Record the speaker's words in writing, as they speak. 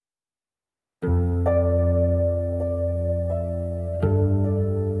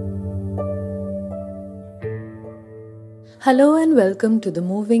Hello and welcome to The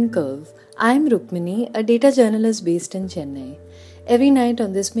Moving Curve. I'm Rukmini, a data journalist based in Chennai. Every night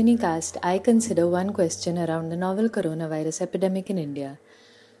on this mini-cast, I consider one question around the novel coronavirus epidemic in India.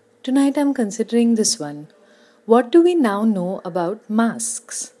 Tonight I'm considering this one. What do we now know about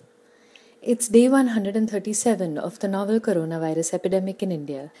masks? It's day 137 of the novel coronavirus epidemic in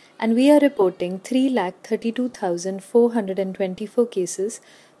India, and we are reporting 332,424 cases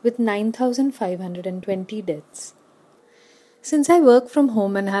with 9,520 deaths. Since I work from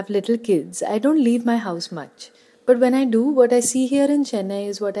home and have little kids, I don't leave my house much. But when I do, what I see here in Chennai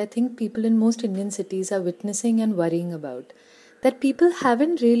is what I think people in most Indian cities are witnessing and worrying about. That people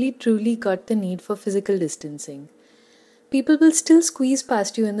haven't really truly got the need for physical distancing. People will still squeeze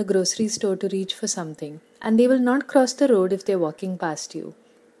past you in the grocery store to reach for something, and they will not cross the road if they're walking past you.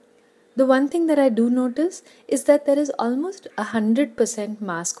 The one thing that I do notice is that there is almost 100%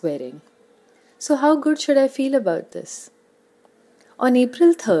 mask wearing. So, how good should I feel about this? On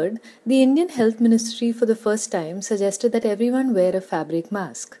April 3rd, the Indian Health Ministry for the first time suggested that everyone wear a fabric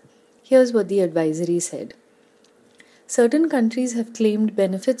mask. Here's what the advisory said. Certain countries have claimed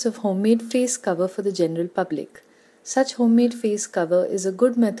benefits of homemade face cover for the general public. Such homemade face cover is a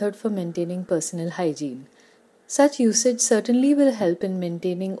good method for maintaining personal hygiene. Such usage certainly will help in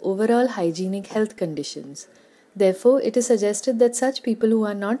maintaining overall hygienic health conditions. Therefore, it is suggested that such people who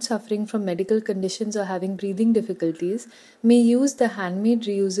are not suffering from medical conditions or having breathing difficulties may use the handmade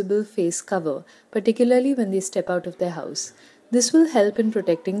reusable face cover, particularly when they step out of their house. This will help in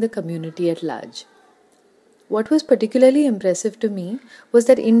protecting the community at large. What was particularly impressive to me was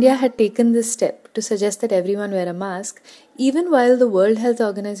that India had taken this step to suggest that everyone wear a mask, even while the World Health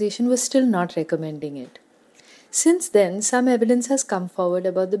Organization was still not recommending it. Since then, some evidence has come forward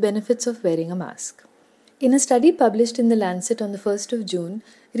about the benefits of wearing a mask. In a study published in The Lancet on the 1st of June,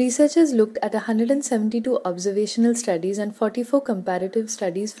 researchers looked at 172 observational studies and 44 comparative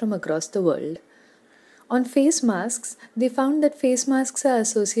studies from across the world. On face masks, they found that face masks are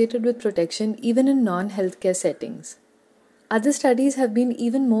associated with protection even in non-healthcare settings. Other studies have been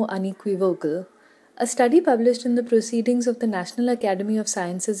even more unequivocal. A study published in the Proceedings of the National Academy of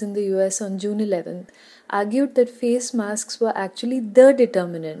Sciences in the US on June 11th argued that face masks were actually the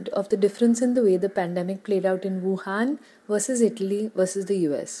determinant of the difference in the way the pandemic played out in Wuhan versus Italy versus the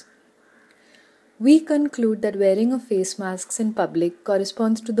US. We conclude that wearing of face masks in public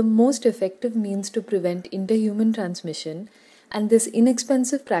corresponds to the most effective means to prevent interhuman transmission, and this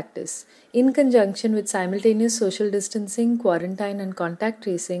inexpensive practice, in conjunction with simultaneous social distancing, quarantine, and contact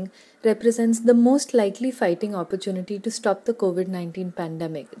tracing, represents the most likely fighting opportunity to stop the COVID-19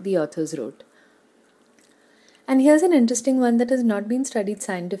 pandemic, the authors wrote. And here's an interesting one that has not been studied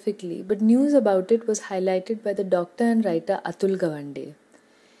scientifically, but news about it was highlighted by the doctor and writer Atul Gawande.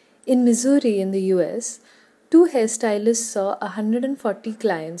 In Missouri, in the US, 2 hairstylists saw 140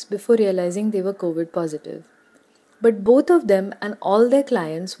 clients before realizing they were COVID positive. But both of them and all their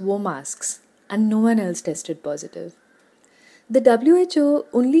clients wore masks, and no one else tested positive. The WHO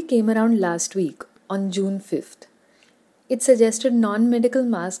only came around last week, on June 5th. It suggested non-medical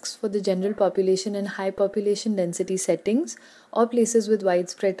masks for the general population in high population density settings or places with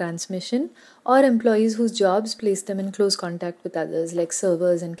widespread transmission, or employees whose jobs place them in close contact with others like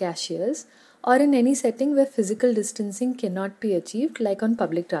servers and cashiers, or in any setting where physical distancing cannot be achieved like on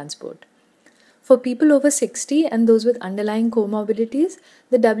public transport. For people over 60 and those with underlying comorbidities,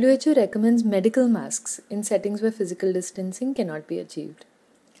 the WHO recommends medical masks in settings where physical distancing cannot be achieved.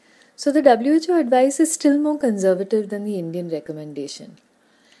 So the WHO advice is still more conservative than the Indian recommendation.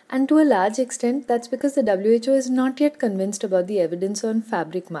 And to a large extent, that's because the WHO is not yet convinced about the evidence on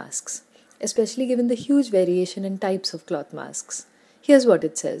fabric masks, especially given the huge variation in types of cloth masks. Here's what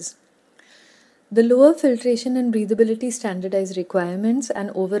it says. The lower filtration and breathability standardized requirements and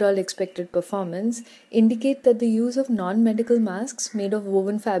overall expected performance indicate that the use of non-medical masks made of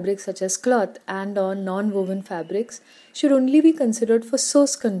woven fabrics such as cloth and or non-woven fabrics should only be considered for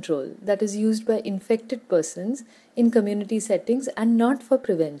source control, that is used by infected persons in community settings, and not for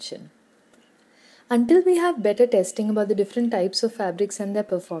prevention. Until we have better testing about the different types of fabrics and their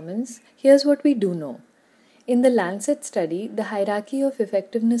performance, here's what we do know. In the Lancet study, the hierarchy of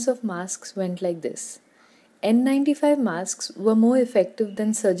effectiveness of masks went like this. N95 masks were more effective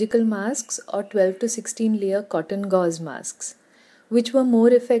than surgical masks or 12 to 16 layer cotton gauze masks, which were more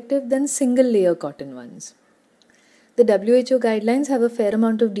effective than single layer cotton ones. The WHO guidelines have a fair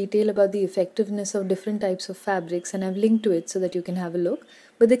amount of detail about the effectiveness of different types of fabrics, and I've linked to it so that you can have a look.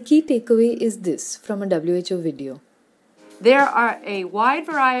 But the key takeaway is this from a WHO video. There are a wide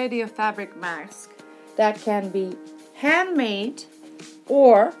variety of fabric masks that can be handmade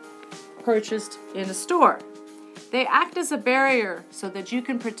or purchased in a store. They act as a barrier so that you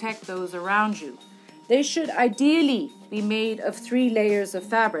can protect those around you. They should ideally be made of 3 layers of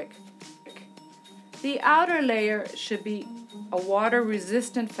fabric. The outer layer should be a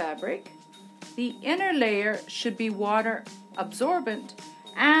water-resistant fabric. The inner layer should be water-absorbent,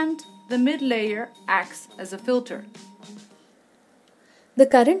 and the mid-layer acts as a filter. The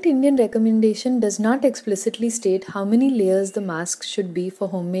current Indian recommendation does not explicitly state how many layers the masks should be for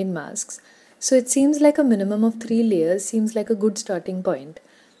homemade masks, so it seems like a minimum of 3 layers seems like a good starting point.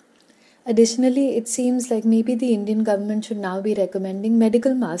 Additionally, it seems like maybe the Indian government should now be recommending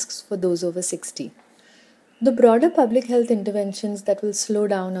medical masks for those over 60. The broader public health interventions that will slow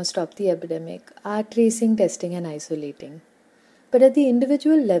down or stop the epidemic are tracing, testing, and isolating. But at the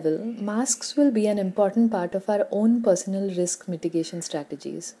individual level, masks will be an important part of our own personal risk mitigation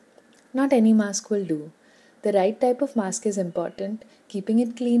strategies. Not any mask will do. The right type of mask is important, keeping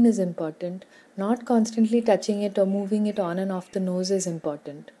it clean is important, not constantly touching it or moving it on and off the nose is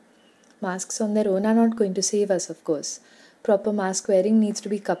important. Masks on their own are not going to save us, of course. Proper mask wearing needs to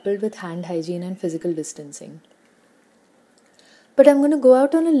be coupled with hand hygiene and physical distancing. But I'm going to go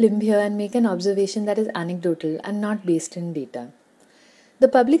out on a limb here and make an observation that is anecdotal and not based in data. The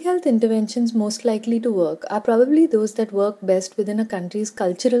public health interventions most likely to work are probably those that work best within a country's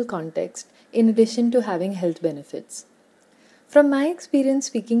cultural context, in addition to having health benefits. From my experience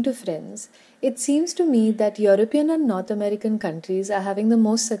speaking to friends, it seems to me that European and North American countries are having the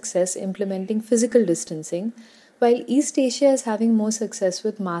most success implementing physical distancing, while East Asia is having more success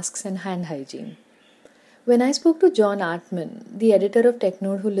with masks and hand hygiene. When I spoke to John Artman, the editor of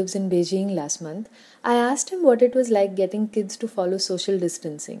TechNode who lives in Beijing last month, I asked him what it was like getting kids to follow social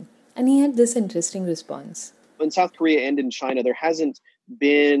distancing, and he had this interesting response. In South Korea and in China, there hasn't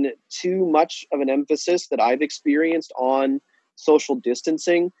been too much of an emphasis that I've experienced on social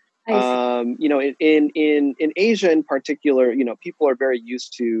distancing. In Asia in particular, people are very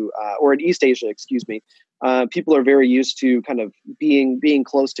used to, or in East Asia, people are very used to kind of being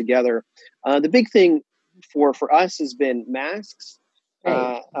close together. The big thing for us has been masks,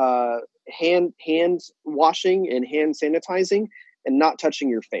 hand washing and hand sanitizing, and not touching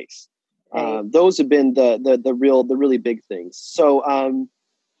your face. Those have been the really big things. So,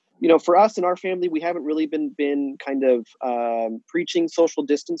 for us in our family, we haven't really been kind of preaching social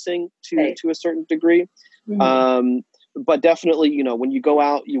distancing to a certain degree. Mm-hmm. But definitely, when you go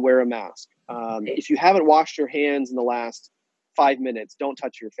out, you wear a mask. If you haven't washed your hands in the last 5 minutes, don't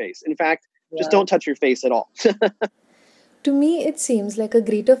touch your face. In fact, just don't touch your face at all. To me, it seems like a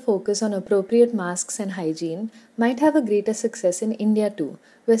greater focus on appropriate masks and hygiene might have a greater success in India too,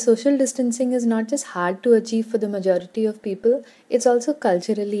 where social distancing is not just hard to achieve for the majority of people, it's also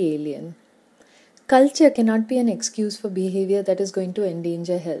culturally alien. Culture cannot be an excuse for behavior that is going to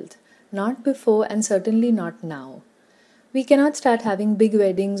endanger health. Not before and certainly not now. We cannot start having big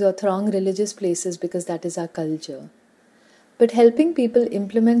weddings or throng religious places because that is our culture. But helping people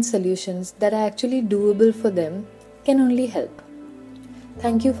implement solutions that are actually doable for them can only help.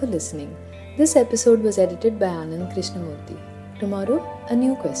 Thank you for listening. This episode was edited by Anand Krishnamurthy. Tomorrow, a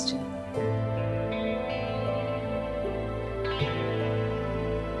new question.